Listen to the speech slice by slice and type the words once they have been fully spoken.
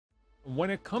when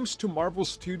it comes to Marvel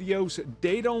Studios,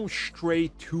 they don't stray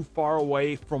too far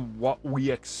away from what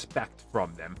we expect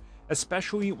from them,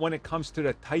 especially when it comes to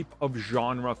the type of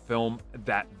genre film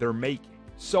that they're making.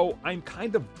 So I'm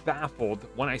kind of baffled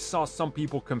when I saw some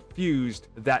people confused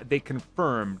that they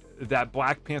confirmed that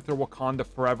Black Panther Wakanda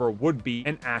Forever would be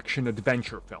an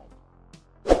action-adventure film.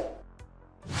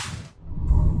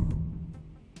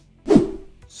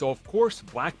 So of course,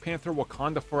 Black Panther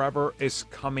Wakanda Forever is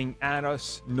coming at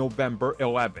us November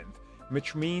 11th,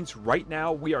 which means right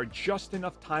now we are just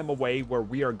enough time away where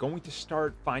we are going to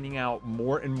start finding out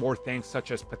more and more things such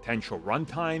as potential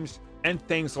runtimes and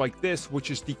things like this,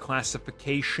 which is the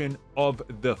classification of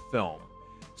the film.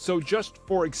 So just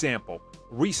for example,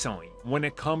 recently, when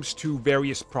it comes to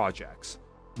various projects,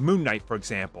 Moon Knight, for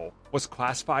example, was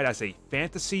classified as a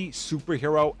fantasy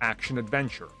superhero action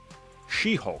adventure.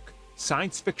 She-Hulk,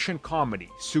 science fiction comedy,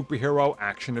 superhero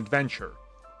action adventure.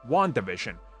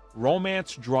 WandaVision,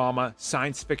 romance drama,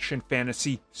 science fiction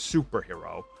fantasy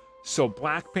superhero. So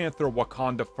Black Panther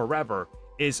Wakanda Forever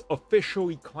is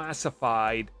officially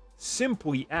classified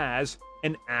simply as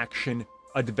an action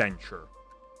adventure.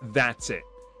 That's it.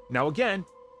 Now again,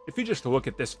 if you just look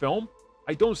at this film,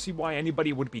 I don't see why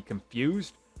anybody would be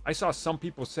confused. I saw some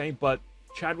people saying, but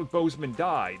Chadwick Boseman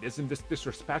died. Isn't this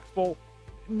disrespectful?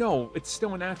 No, it's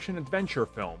still an action-adventure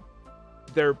film.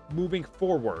 They're moving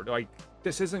forward. Like,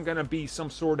 this isn't going to be some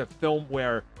sort of film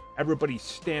where everybody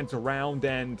stands around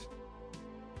and,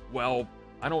 well,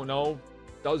 I don't know,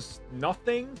 does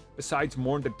nothing besides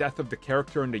mourn the death of the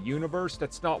character in the universe.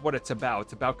 That's not what it's about.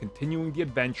 It's about continuing the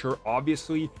adventure.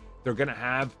 Obviously, they're going to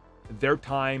have their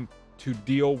time to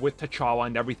deal with T'Challa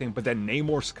and everything, but then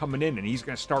Namor's coming in and he's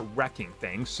going to start wrecking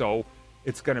things. So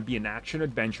it's going to be an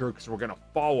action-adventure because we're going to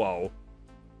follow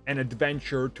an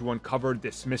adventure to uncover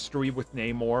this mystery with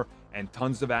Namor, and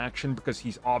tons of action because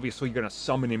he's obviously going to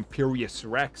summon Imperious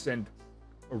Rex and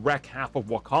wreck half of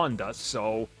Wakanda,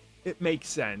 so it makes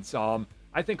sense.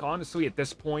 I think honestly at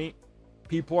this point,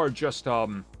 people are just,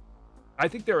 I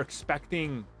think they're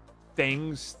expecting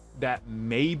things that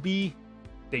maybe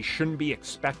they shouldn't be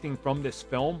expecting from this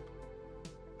film.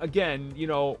 Again, you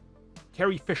know,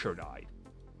 Carrie Fisher died.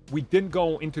 We didn't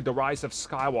go into The Rise of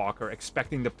Skywalker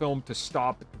expecting the film to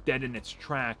stop dead in its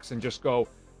tracks and just go,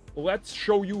 let's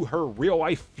show you her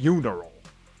real-life funeral.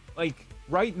 Like,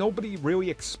 right? Nobody really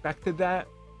expected that.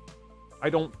 I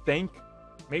don't think.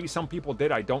 Maybe some people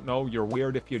did. I don't know. You're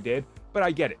weird if you did. But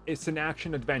I get it. It's an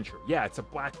action-adventure. Yeah, it's a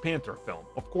Black Panther film.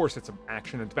 Of course it's an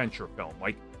action-adventure film.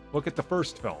 Like, look at the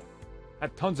first film.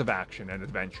 Had tons of action and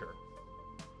adventure.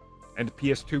 And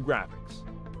PS2 graphics.